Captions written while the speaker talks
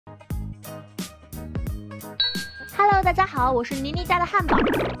Hello， 大家好，我是妮妮家的汉堡。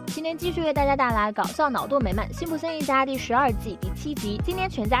今天继续为大家带来搞笑脑洞美漫《辛普森一家》第12季第7集。今天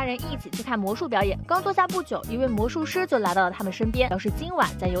全家人一起去看魔术表演，刚坐下不久，一位魔术师就来到了他们身边，表示今晚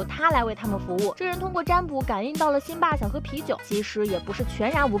再由他来为他们服务。这人通过占卜感应到了辛巴想喝啤酒，其实也不是全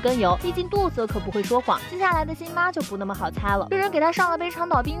然无根由，毕竟肚子可不会说谎。接下来的辛巴就不那么好猜了。这人给他上了杯长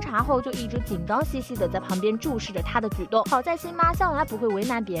岛冰茶后，就一直紧张兮兮的在旁边注视着他的举动。好在辛巴向来不会为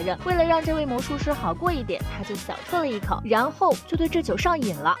难别人，为了让这位魔术师好过一点，他就小啜了一口，然后就对这酒上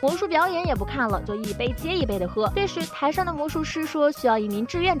瘾了。魔术表演也不看了，就一杯接一杯的喝。这时台上的魔术师说需要一名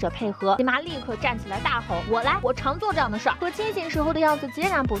志愿者配合，辛巴立刻站起来大吼：“我来！我常做这样的事儿。”和清醒时候的样子截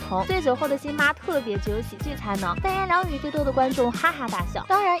然不同。醉酒后的辛巴特别具有喜剧才能，三言两语就逗得观众哈哈大笑，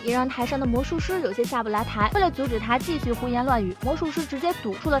当然也让台上的魔术师有些下不来台。为了阻止他继续胡言乱语，魔术师直接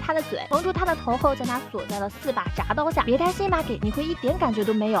堵住了他的嘴，蒙住他的头后将他锁在了4把铡刀下。别担心吧，给你会一点感觉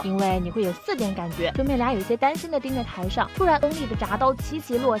都没有，因为你会有4点感觉。兄妹俩有些担心的盯着台上，突然锋利的铡刀齐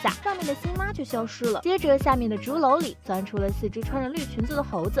齐落下，上面的辛巴却消失了。接着下面的竹篓里钻出了4只穿着绿裙子的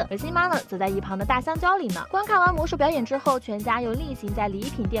猴子，而辛巴呢则在一旁的大香蕉里呢。观看完魔术表演之后，全家又例行在礼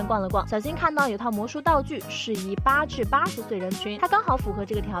品店逛了逛。小新看到有套魔术道具适宜8至80岁人群，他刚好符合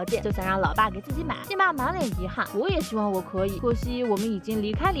这个条件，就想让老爸给自己买。辛巴满脸遗憾，我也希望我可以，可惜我们已经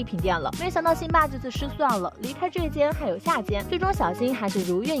离开礼品店了。没想到辛巴这次失算了，离开这间还有下间。最终小新还是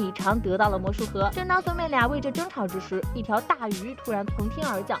如愿以偿得到了魔术盒。正当兄妹俩为这争吵之时，一条大鱼突然从天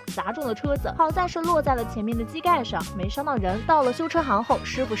而降，砸中了车子，好在是落在了前面的机盖上，没伤到人。到了修车行后，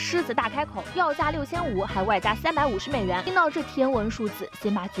师傅狮子大开口，要价6500，还外加350美元。听到这天文数字，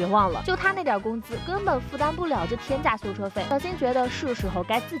辛巴绝望了，就他那点工资根本负担不了这天价修车费。小新觉得是时候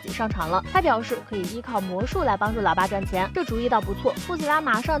该自己上场了，他表示可以依靠魔术来帮助老爸赚钱，这主意倒不错。父子俩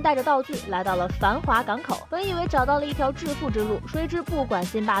马上带着道具来到了繁华港口，本以为找到了一条致富之路，谁知不管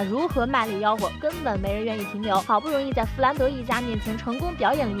辛巴如何卖力吆喝，根本没人愿意停留。好不容易在弗兰德一家面前成功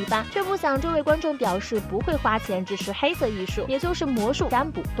表演了一番，却不想这位观众表示不会花钱支持黑色艺术，也就是魔术、占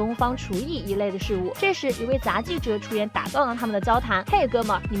卜、东方厨艺一类的事物。这时一位杂记者出言打断了他们的交谈：“嘿，哥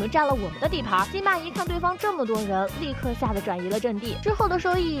们儿，你们占了我们的地盘。”辛巴一看对方这么多人，立刻吓得转移了阵地。之后的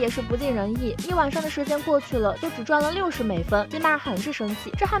收益也是不尽人意，一晚上的时间过去了，就只赚了60美分。辛巴很是生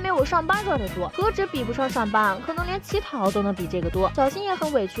气，这还没我上班赚的多，何止比不上上班，可能连乞讨都能比这个多。小新也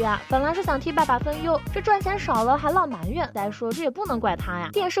很委屈啊，本来是想替爸爸分忧，这赚钱少了还落埋怨。再说这也不能怪他呀，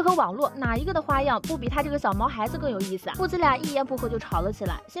电视和网络哪一个的花样不比他这个小毛孩子更有意思啊？父子俩一言不合就吵了起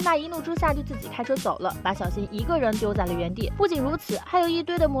来，辛巴一怒之下就自己开车走了，把小新一个人丢在了原地。不仅如此，还有一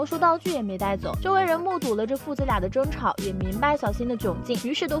堆的魔术道具也没带走。周围人目睹了这父子俩的争吵，也明白小新的窘境，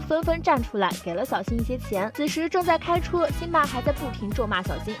于是都纷纷站出来给了小新一些钱。此时正在开车，辛巴还在不停咒骂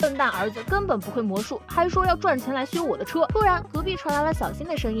小新，笨蛋儿子根本不会魔术，还说要赚钱来修我的车。突然隔壁传来了小新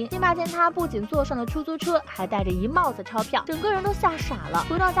的声音，辛巴见他不仅坐上了出租车，还带着一帽子钞票，整个人都吓傻了。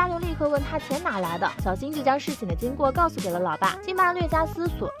回到家就立刻问他钱哪来的，小新就将事情的经过告诉给了老爸。辛巴略加思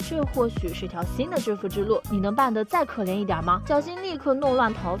索，这或许是条新的致富之路，你能办得再可怜一点吗？小新立刻弄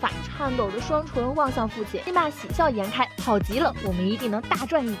乱头发，颤抖的双唇望向父亲。辛巴喜笑颜开，好极了，我们一定能大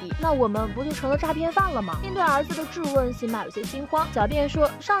赚一笔，那我们不就成了诈骗犯了吗？面对儿子的质问，辛巴有些心慌，狡辩说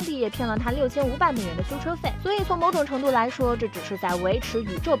上帝也骗了他6500美元的修车费，所以从某种程度来说，这只是在维持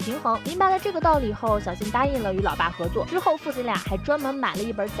宇宙平衡。明白了这个道理后，小新答应了与老爸合作。之后父子俩还专门买了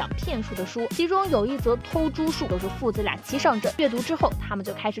一本讲骗术的书，其中有一则偷猪术，都是父子俩齐上阵。阅读之后，他们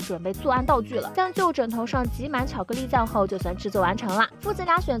就开始准备作案道具了，将旧枕头上挤满巧克力酱后，就算制作完成了。父子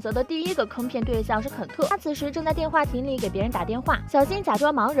俩选择的第一个坑骗对象是肯特，他此时正在电话亭里给别人打电话。小新假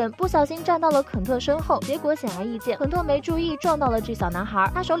装盲人，不小心站到了肯特身后，结果显而易见，肯特没注意撞到了这小男孩，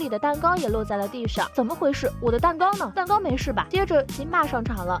他手里的蛋糕也落在了地上。怎么回事？我的蛋糕呢？蛋糕没事吧？接着辛巴上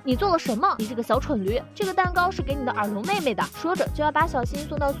场了，你做了什么？你这个小蠢驴！这个蛋糕是给你的耳聋妹妹的。说着就要把小新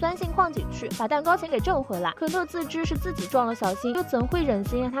送到酸性矿井去，把蛋糕钱给挣回来。肯特自知是自己撞了小新，又怎会忍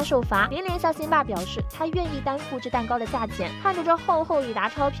心让他受罚？连连向辛巴表示他愿意担负这蛋糕的价钱。看着这厚厚一沓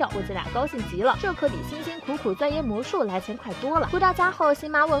钞票，父子俩高兴极了，这可比辛辛苦苦钻研魔术来钱快多了。回到家后，辛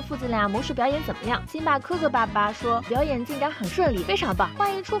妈问父子俩魔术表演怎么样，辛巴磕磕巴巴说表演进展很顺利，非常棒。话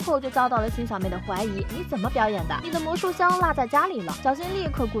一出口就遭到了辛小妹的怀疑，你怎么表演的？你的魔术箱落在家里了。小新立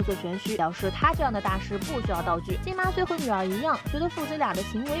刻故作玄虚，表示他这样的大师不需要道具。辛妈虽和女儿一样，觉得父子俩的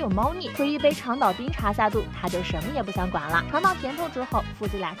行为有猫腻，可一杯长岛冰茶下肚，他就什么也不想管了。尝到甜头之后，父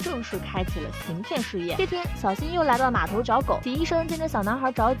子俩正式开启了行骗事业。这天，小新又来到码头找狗，齐医生见着小男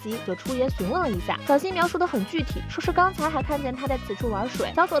孩着急，就出言询问了一下。小新描述的很具体，说是刚才还看见他在此处玩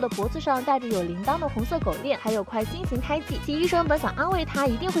水，小狗的脖子上戴着有铃铛的红色狗链，还有块心形胎记。齐医生本想安慰他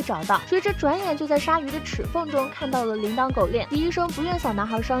一定会找到，谁知转眼就在鲨鱼的齿缝中看到了铃铛狗链。齐医生不愿小男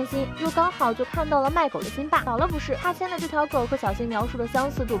孩伤心，又刚好就看到了卖狗的辛巴。巧了不是，他牵的这条狗和小新描述的相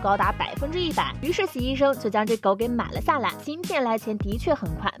似度高达100%，于是洗医生就将这狗给买了下来。芯片来钱的确很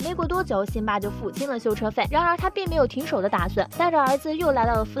快，没过多久，辛巴就付清了修车费。然而他并没有停手的打算，带着儿子又来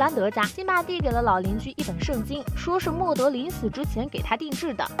到了弗兰德家。辛巴递给了老邻居一本圣经，说是莫德临死之前给他定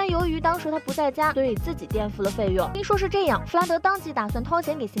制的，但由于当时他不在家，所以自己垫付了费用。听说是这样，弗兰德当即打算掏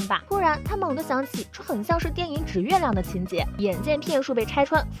钱给辛巴。突然他猛地想起，这很像是电影《指月亮》的情节。眼见骗术被拆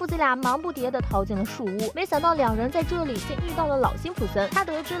穿，父子俩忙不迭地逃进了树屋。没想到两人在这里竟遇到了老辛普森。他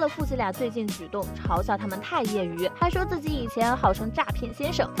得知了父子俩最近举动，嘲笑他们太业余，还说自己以前号称诈骗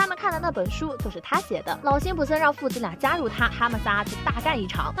先生，他们看的那本书就是他写的。老辛普森让父子俩加入他们仨就大干一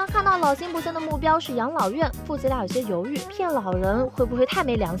场。当看到老辛普森的目标是养老院，父子俩有些犹豫，骗老人会不会太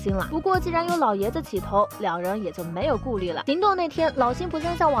没良心了？不过既然有老爷子起头，两人也就没有顾虑了。行动那天，老辛普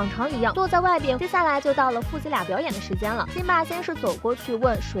森像往常一样坐在外边，接下来就到了父子俩表演的时间了。辛巴先是走过去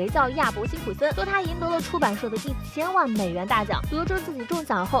问谁叫亚伯辛普森，说他赢得了出版社的1000万美元大奖。得知自己中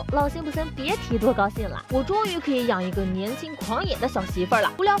奖后，老辛普森别提多高兴了，我终于可以养一个年轻狂野的小媳妇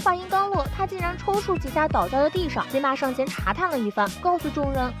了。不料话音刚落，他竟然抽搐几下倒在了地上。辛巴上前查探了一番，告诉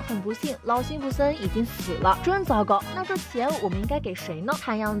众人，很不幸，老辛普森已经死了，真糟糕。那这钱我们应该给谁呢？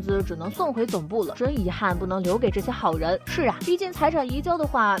看样子只能送回总部了，真遗憾，不能留给这些好人。是啊，毕竟财产移交的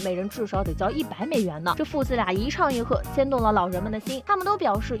话，每人至少得交100美元呢。这父子俩一唱一和，牵动了老人们的心，他们都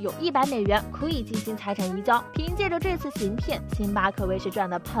表示有100美元可以进行财产移交。凭借着这次行骗，辛巴可谓是赚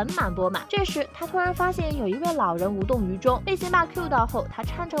得盆满钵满。这时他突然发现有一位老人无动于衷，被辛巴 Q 到后，他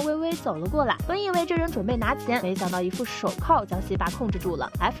颤颤巍巍走了过来。本以为这人准备拿钱，没想到一副手铐将辛巴控制住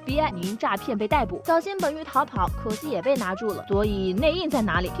了。FBI 你因诈骗被逮捕。小辛本欲逃跑，可惜也被拿住了。所以内应在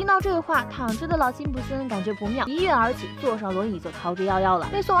哪里？听到这话，躺着的老辛普森感觉不妙，一跃而起，坐上轮椅就逃之夭夭了。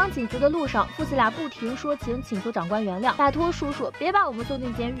被送往警局的路上，父子俩不停说请求长官原谅，拜托叔叔别把我们送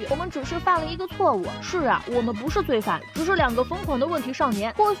进监狱，我们只是犯了一个错误。是啊，我们不是罪犯，只是2个疯狂的问题少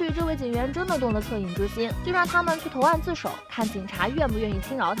年。或许这位警员真的动了恻隐之心，就让他们去投案自首，看警察愿不愿意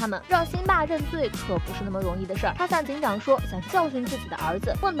轻饶他们。让辛巴认罪可不是那么容易的事儿。他向警长说想教训自己的儿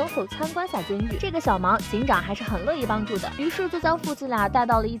子，问能否参观下监狱。这个小忙警长还是很乐意帮助的，于是就将父子俩带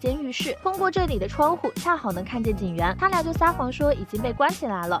到了一间浴室。通过这里的窗户恰好能看见警员，他俩就撒谎说已经被关起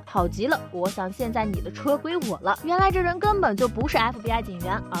来了。好极了，我想现在你的车归我了。原来这人根本就不是 FBI 警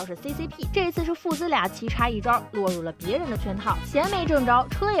员，而是 CCP。这一次是父子俩棋差一招，落入了别人的圈套，钱没挣着，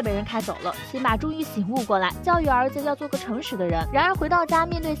车也被人开走了。辛巴终于醒悟过来，教育儿子要做个诚实的人。然而回到家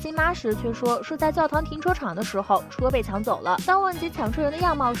面对辛妈时，却说是在教堂停车场的时候车被抢走了。当问及抢车人的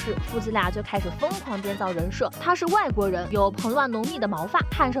样貌时，父子俩就开始疯狂编造人设，他是外国人，有蓬乱浓密的毛发，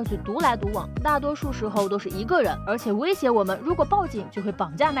看上去独来独往，大多数时候都是一个人，而且威胁我们如果报警就会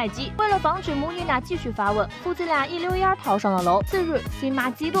绑架卖鸡。为了防止母女俩继续发问，父子俩一溜烟逃上了楼。次日，辛妈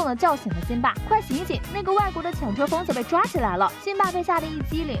激动地叫醒了辛巴，快醒醒，那个外国的抢车疯子被抓起来了。辛巴被吓得一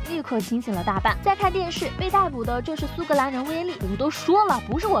激灵，立刻清醒了大半。再看电视，被逮捕的正是苏格兰人威利。我都说了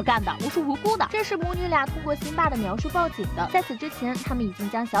不是我干的，我是无辜的。这是母女俩通过辛巴的描述报警的。在此之前，他们已经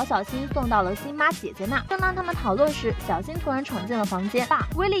将小新送到了辛妈姐姐那。正当他们讨论时，小新突然闯进了房间，爸，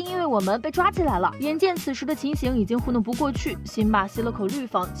威利因为我们被抓起来了。眼见此时的情形已经糊弄不过去，辛巴吸了口氯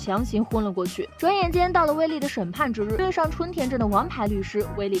仿，强行昏了过去。转眼间到了威利的审判之日，对上春田镇的王牌律师，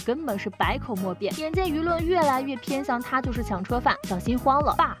威利根本是百口莫辩。眼见舆论越来越偏向他就是抢车犯，小新慌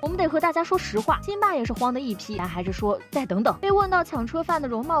了，爸，我们得和大家说实话。辛巴也是慌的一批，但还是说再等等。被问到抢车犯的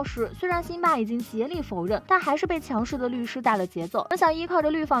容貌时，虽然辛巴已经竭力否认，但还是被强势的律师带了节奏。本想依靠着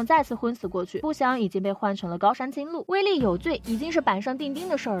律仿再次昏死过去，不想已经被换成了高山青鹿。威利有罪已经是板上钉钉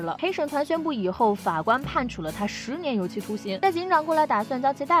的事儿了。陪审团宣布以后，法官判处了他10年有期徒刑。在警长过来打算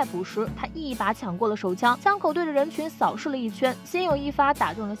将其逮捕时，他一把抢过了手枪，枪口对着人群扫视了一圈，先有一发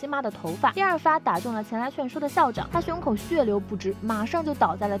打中了辛巴的头发，第2发打中了前来劝说的校长，他胸口血流不止，马上就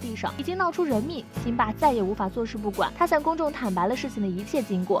倒在了地上，已经闹出人命。辛巴再也无法坐视不管，他向公众坦白了事情的一切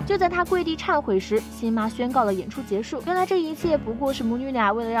经过。就在他跪地忏悔时，辛妈宣告了演出结束。原来这一切不过是母女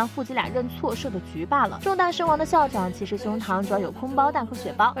俩为了让父子俩认错设的局罢了。中弹身亡的校长其实胸膛主要有空包弹和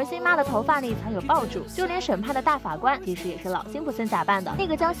血包，而辛妈的头发里藏有爆竹。就连审判的大法官其实也是老辛普森假扮的。那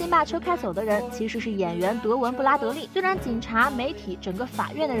个将辛巴车开走的人其实是演员德文布拉德利。虽然警察、媒体、整个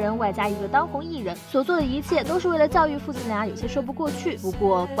法院的人外加一个当红艺人所做的一切都是为了教育父子俩，有些说不过去。不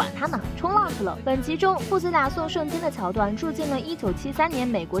过管他呢，冲浪去了。本集中父子俩送圣经的桥段致敬了1973年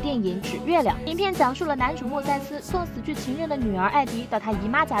美国电影《指月亮》。影片讲述了男主莫塞斯送死去情人的女儿艾迪到他姨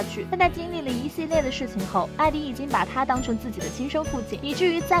妈家去，但在经历了一系列的事情后，艾迪已经把他当成自己的亲生父亲，以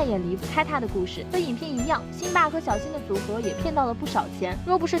至于再也离不开他的故事。和影片一样，辛巴和小新的组合也骗到了不少钱。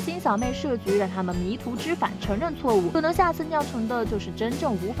若不是辛小妹设局让他们迷途知返，承认错误，可能下次酿成的就是真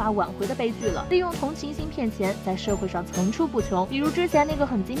正无法挽回的悲剧。续了，利用同情心骗钱，在社会上层出不穷。比如之前那个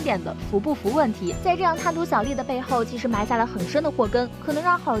很经典的扶不扶问题，在这样贪图小利的背后，其实埋下了很深的祸根，可能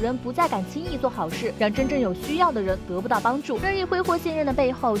让好人不再敢轻易做好事，让真正有需要的人得不到帮助。任意挥霍信任的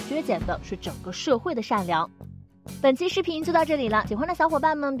背后，削减的是整个社会的善良。本期视频就到这里了，喜欢的小伙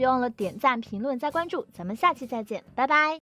伴们别忘了点赞、评论、加关注，咱们下期再见，拜拜。